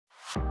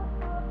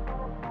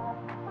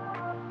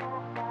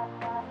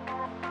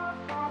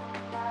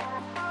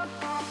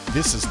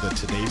This is the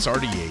Today's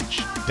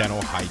RDH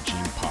Dental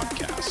Hygiene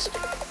Podcast,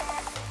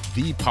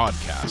 the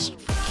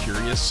podcast for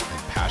curious and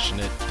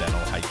passionate dental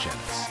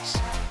hygienists.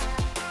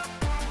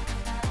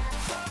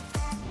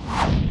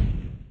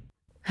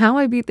 How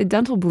I Beat the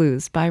Dental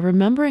Blues by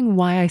Remembering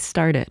Why I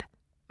Started,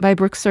 by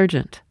Brooke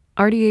Sargent,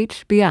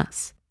 RDH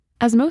BS.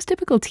 As most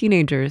typical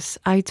teenagers,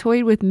 I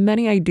toyed with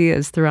many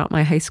ideas throughout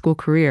my high school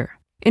career.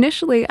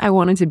 Initially, I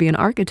wanted to be an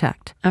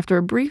architect. After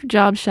a brief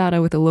job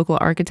shadow with a local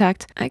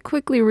architect, I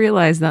quickly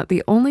realized that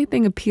the only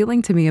thing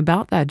appealing to me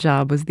about that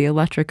job was the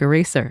electric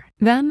eraser.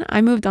 Then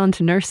I moved on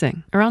to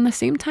nursing. Around the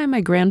same time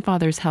my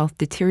grandfather's health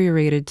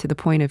deteriorated to the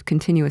point of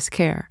continuous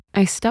care,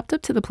 I stepped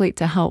up to the plate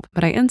to help,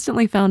 but I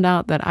instantly found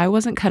out that I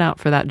wasn't cut out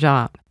for that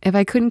job. If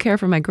I couldn't care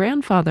for my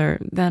grandfather,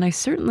 then I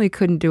certainly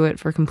couldn't do it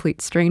for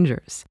complete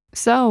strangers.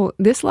 So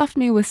this left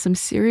me with some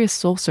serious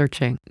soul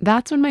searching.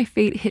 That's when my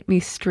fate hit me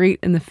straight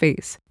in the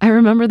face. I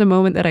remember the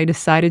moment that I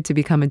decided to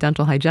become a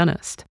dental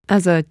hygienist.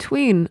 As a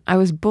tween, I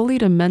was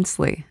bullied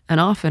immensely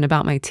and often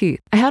about my teeth.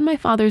 I had my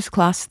father's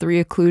class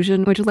 3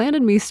 occlusion, which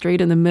landed me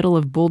straight in the middle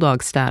of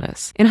bulldog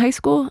status. In high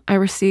school, I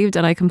received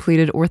and I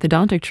completed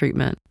orthodontic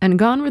treatment, and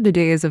gone were the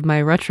days of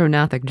my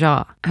retrognathic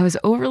jaw. I was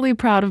overly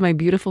proud of my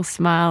beautiful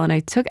smile, and I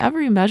took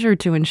every measure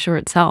to ensure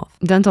its health.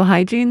 Dental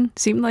hygiene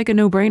seemed like a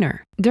no-brainer.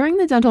 During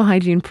the dental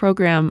hygiene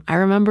program, I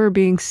remember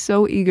being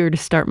so eager to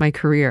start my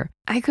career.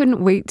 I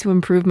couldn't wait to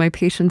improve my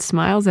patients'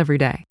 smiles every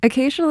day.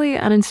 Occasionally,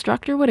 an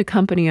instructor would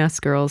accompany us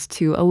girls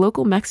to a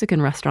local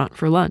Mexican restaurant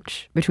for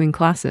lunch between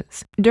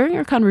classes. During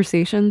our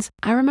conversations,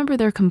 I remember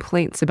their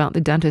complaints about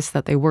the dentist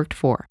that they worked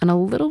for, and a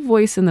little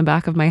voice in the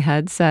back of my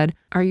head said,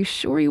 "Are you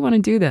sure you want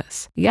to do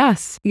this?"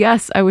 Yes,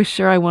 I was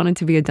sure I wanted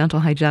to be a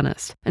dental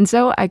hygienist. And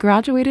so I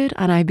graduated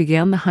and I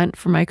began the hunt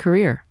for my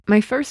career. My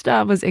first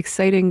job was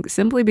exciting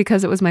simply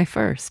because it was my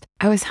first.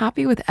 I was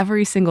happy with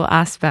every single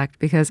aspect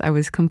because I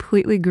was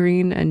completely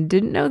green and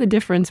didn't know the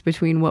difference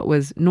between what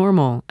was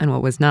normal and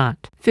what was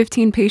not.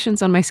 15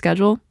 patients on my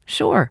schedule?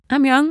 Sure,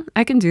 I'm young,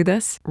 I can do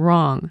this.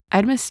 Wrong.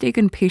 I'd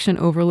mistaken patient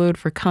overload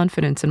for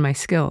confidence in my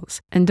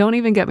skills. And don't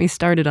even get me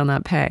started on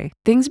that pay.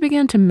 Things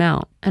began to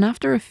mount, and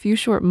after a few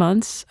short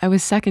months, I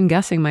was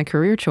second-guessing my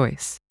career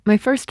choice. My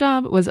first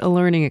job was a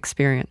learning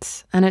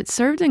experience, and it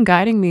served in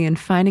guiding me in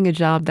finding a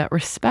job that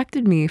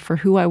respected me for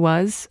who I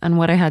was and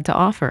what I had to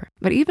offer.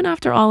 But even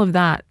after all of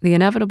that, the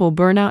inevitable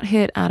burnout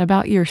hit at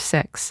about year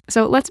 6.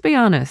 So let's be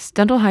honest,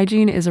 dental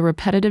hygiene is a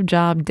repetitive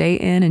job day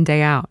in and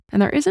day out,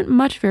 and there isn't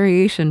much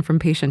variation from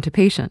patient to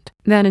patient.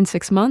 Then in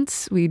 6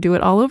 months, we do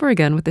it all over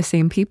again with the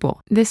same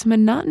people. This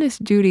monotonous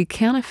duty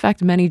can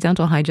affect many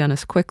dental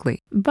hygienists quickly,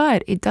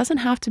 but it doesn't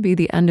have to be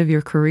the end of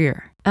your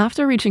career.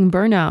 After reaching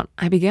burnout,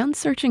 I began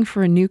searching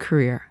for a new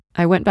career.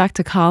 I went back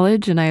to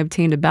college and I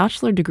obtained a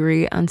bachelor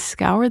degree and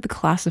scoured the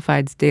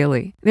classifieds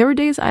daily. There were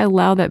days I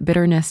allowed that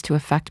bitterness to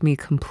affect me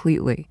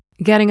completely.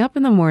 Getting up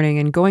in the morning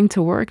and going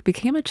to work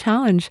became a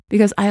challenge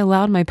because I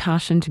allowed my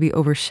passion to be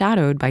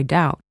overshadowed by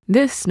doubt.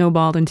 This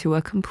snowballed into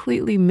a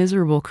completely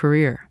miserable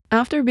career.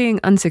 After being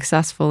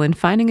unsuccessful in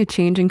finding a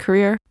change in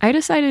career, I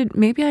decided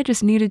maybe I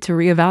just needed to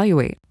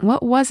reevaluate.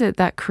 What was it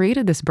that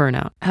created this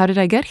burnout? How did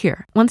I get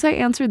here? Once I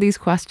answered these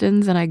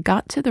questions and I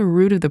got to the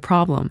root of the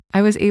problem,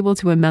 I was able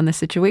to amend the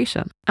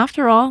situation.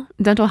 After all,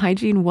 dental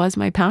hygiene was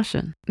my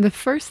passion. The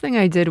first thing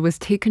I did was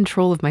take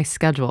control of my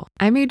schedule.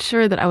 I made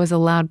sure that I was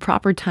allowed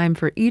proper time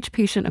for each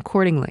patient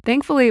accordingly.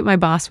 Thankfully, my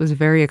boss was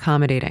very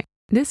accommodating.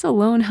 This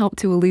alone helped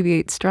to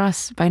alleviate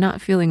stress by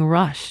not feeling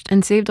rushed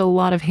and saved a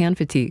lot of hand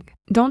fatigue.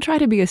 Don't try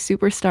to be a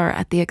superstar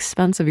at the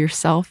expense of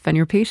yourself and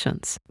your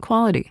patients.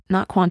 Quality,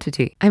 not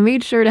quantity. I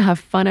made sure to have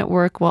fun at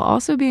work while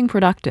also being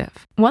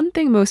productive. One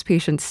thing most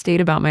patients state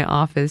about my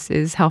office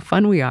is how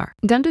fun we are.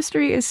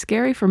 Dentistry is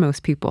scary for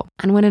most people,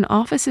 and when an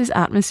office's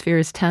atmosphere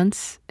is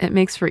tense, it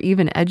makes for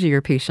even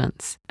edgier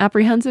patients.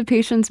 Apprehensive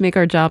patients make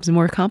our jobs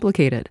more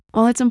complicated.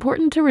 While it's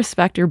important to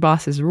respect your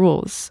boss's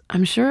rules,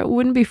 I'm sure it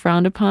wouldn't be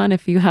frowned upon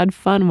if you had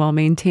fun while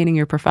maintaining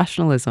your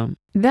professionalism.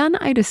 Then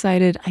I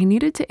decided I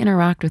needed to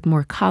interact with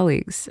more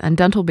colleagues and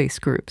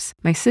dental-based groups.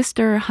 My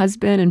sister,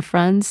 husband, and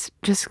friends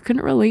just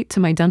couldn't relate to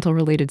my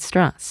dental-related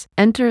stress.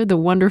 Enter the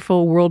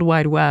wonderful World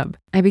Wide Web.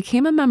 I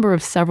became a member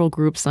of several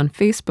groups on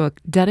Facebook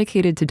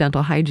dedicated to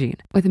dental hygiene.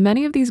 With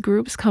many of these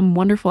groups come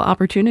wonderful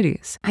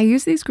opportunities. I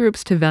use these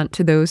groups to vent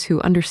to those who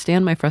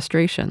understand my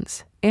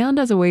frustrations, and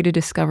as a way to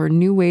discover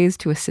new ways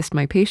to assist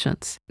my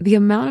patients. The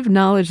amount of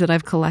knowledge that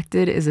I've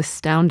collected is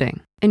astounding.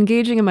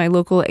 Engaging in my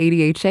local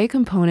ADHA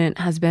component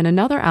has been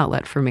another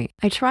outlet for me.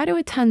 I try to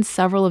attend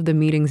several of the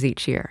meetings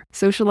each year.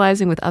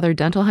 Socializing with other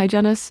dental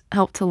hygienists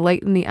help to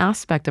lighten the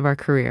aspect of our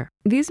career.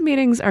 These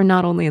meetings are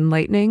not only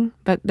enlightening,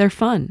 but they're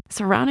fun.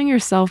 Surrounding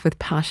yourself with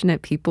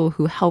passionate people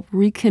who help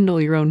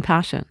rekindle your own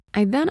passion.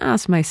 I then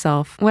asked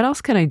myself, what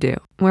else can I do?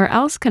 Where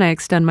else can I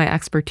extend my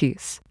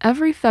expertise?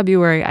 Every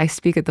February, I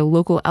speak at the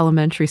local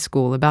elementary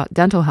school about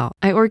dental health.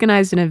 I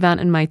organized an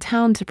event in my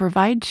town to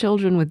provide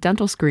children with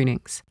dental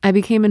screenings. I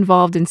became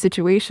involved involved in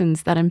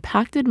situations that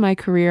impacted my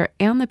career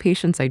and the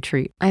patients I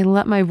treat. I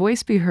let my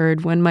voice be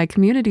heard when my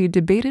community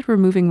debated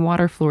removing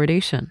water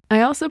fluoridation.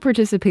 I also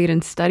participate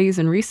in studies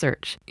and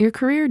research. Your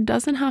career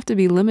doesn't have to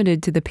be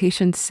limited to the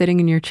patients sitting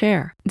in your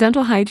chair.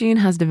 Dental hygiene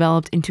has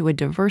developed into a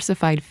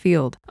diversified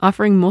field,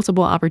 offering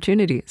multiple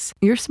opportunities.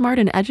 You're smart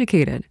and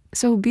educated,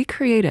 so be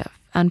creative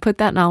and put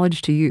that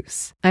knowledge to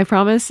use. I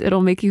promise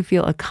it'll make you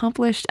feel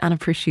accomplished and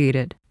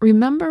appreciated.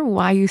 Remember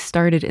why you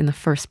started in the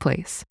first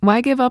place.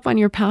 Why give up on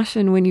your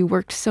passion when you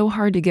worked so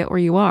hard to get where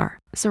you are?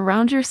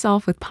 Surround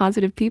yourself with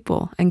positive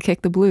people and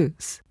kick the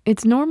blues.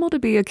 It's normal to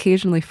be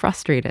occasionally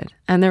frustrated,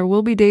 and there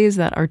will be days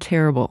that are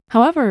terrible.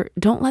 However,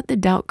 don't let the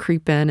doubt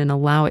creep in and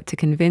allow it to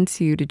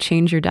convince you to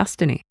change your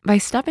destiny. By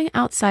stepping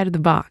outside of the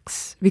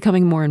box,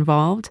 becoming more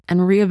involved,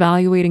 and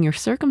reevaluating your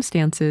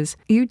circumstances,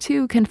 you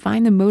too can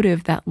find the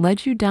motive that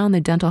led you down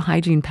the dental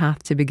hygiene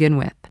path to begin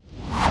with.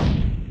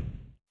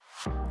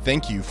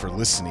 Thank you for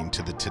listening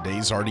to the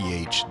Today's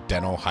RDH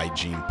Dental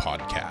Hygiene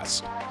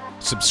Podcast.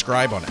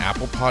 Subscribe on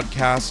Apple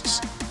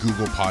Podcasts,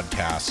 Google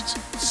Podcasts,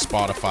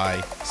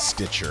 Spotify,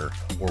 Stitcher,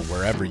 or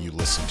wherever you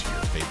listen to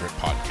your favorite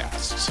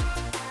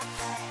podcasts.